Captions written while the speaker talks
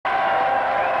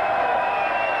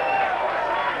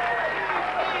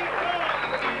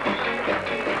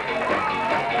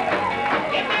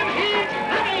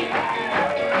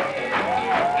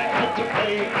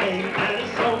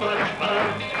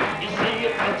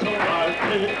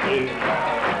to do.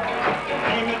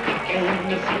 Name of the game,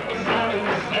 the simple Simon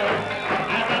says,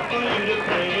 I'd like for you to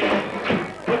play it.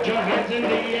 Put your hands in the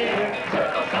air,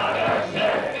 simple Simon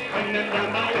says, bring them down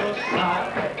by your side.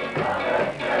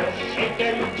 Shake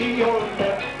them to your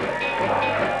left,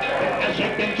 and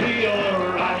shake them to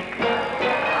your right.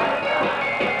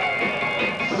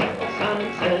 Simple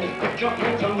Simon says, put your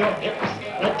hands on your hips,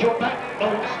 let your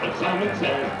backbone slip. Simon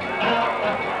says,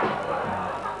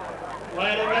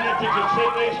 wait a minute, did you see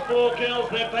these four girls,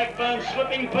 their backbone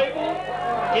slipping people?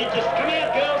 You just, come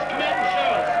out girls, come out and show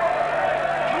us.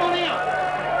 Come on out.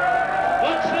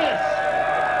 What's this?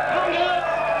 Come on girls.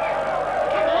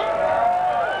 Come on.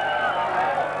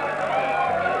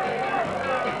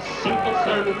 Simple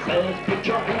Simon says, put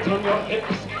your hands on your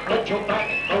hips, let your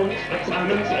backbone slip.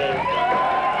 Simon says,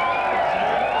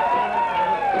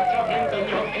 put your hands on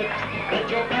your hips, let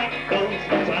your backbone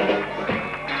slip. Simon says.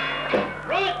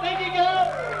 Right, thank you girls.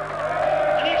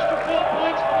 An extra 4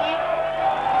 points for that.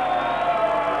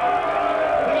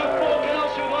 We got 4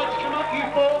 girls who'd like to come up, you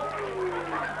 4.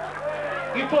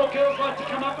 You 4 girls like to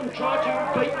come up and try to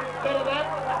beat better that?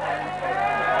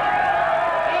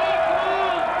 Hey, come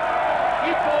on!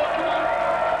 You 4, come on.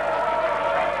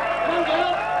 Come on,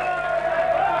 girls.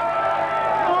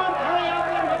 Come on, hurry up,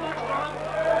 we haven't got much time.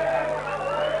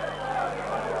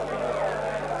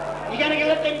 You gonna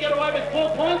let them get away with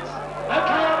 4 points?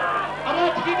 Okay, I'd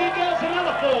like to give you girls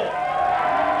another 4.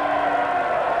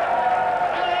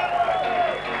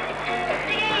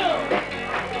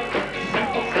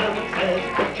 Simple Simon says,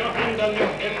 put your hands on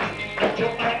your hips, let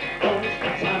your backbone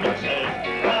slip. Simon says,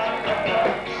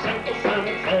 Simple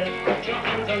Simon says, put your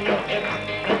hands on your hips,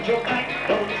 let your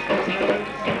backbone slip. Simon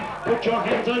says, put your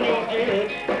hands on your head,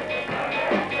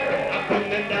 I bring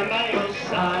them down by your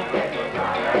side,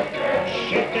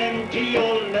 shake them to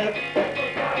your left,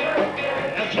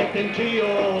 shake them to your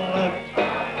left.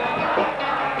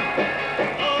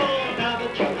 Oh, now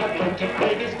that you have learned to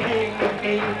play this game with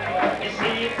me, you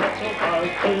see it's not so hard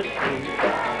to do.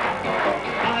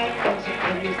 I want some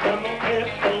things done more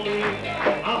carefully.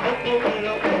 I hope the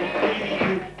winner won't be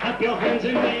you. Clap your hands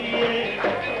in the air.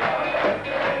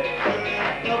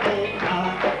 Double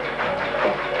time.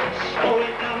 Slow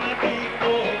it down, my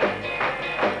people.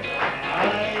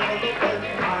 You're looking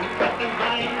fine. Clap them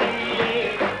high in the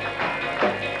air.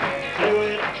 Do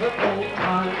it triple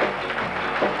time.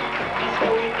 Let's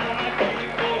go down, my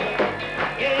people.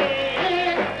 Yeah,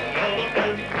 you're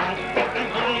looking fine. Get them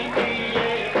high in the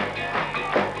air.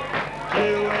 Do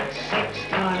it 6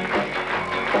 times.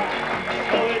 Let's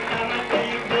go down, my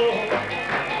people.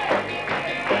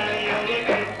 Yeah, you're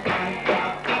looking fine.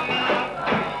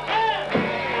 Yeah.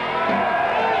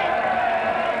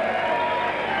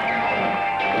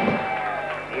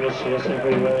 You'll see us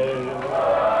everywhere.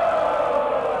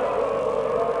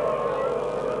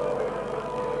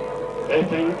 They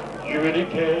think you really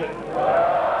care,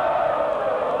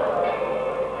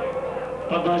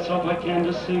 but myself I can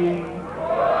deceive.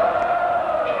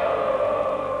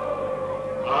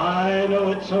 I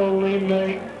know it's only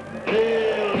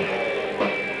make-believe.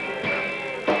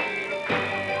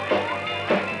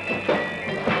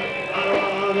 My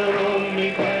one and only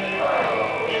prayer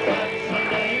is that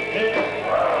someday you care.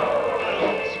 I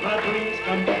hope my dreams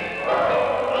come back.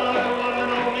 My one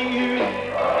and only you.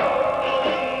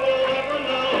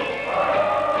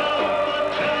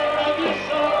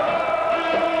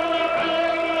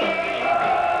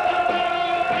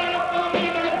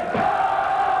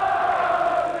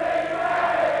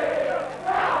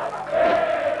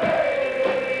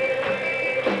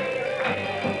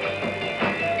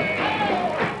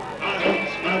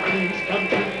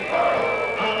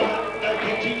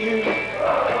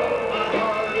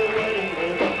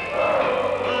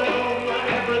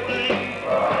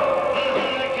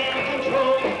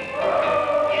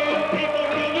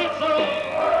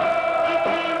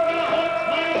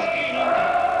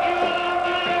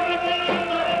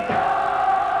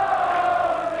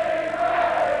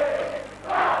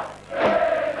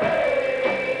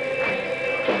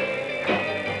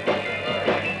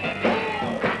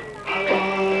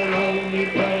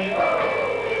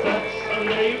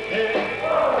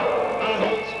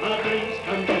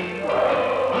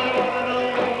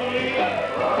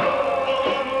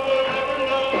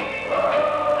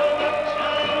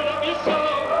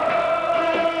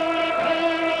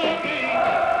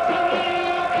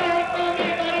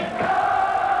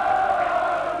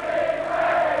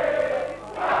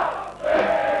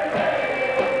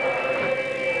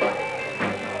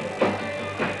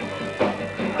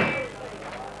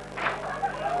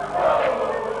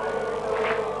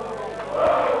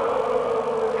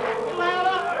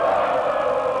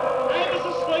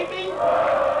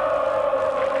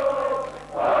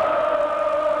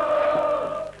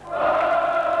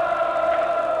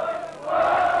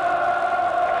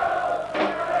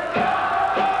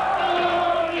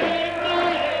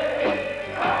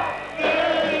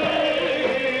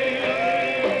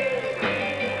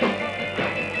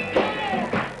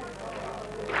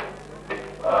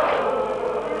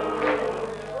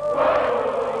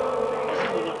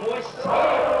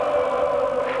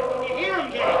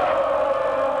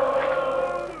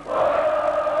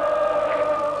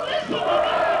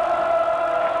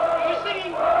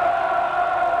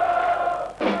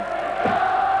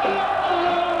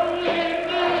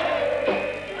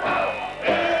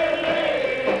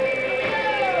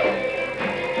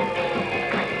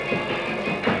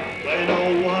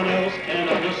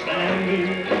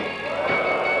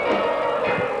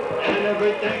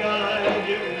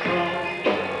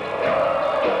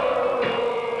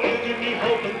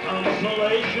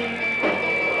 desolation.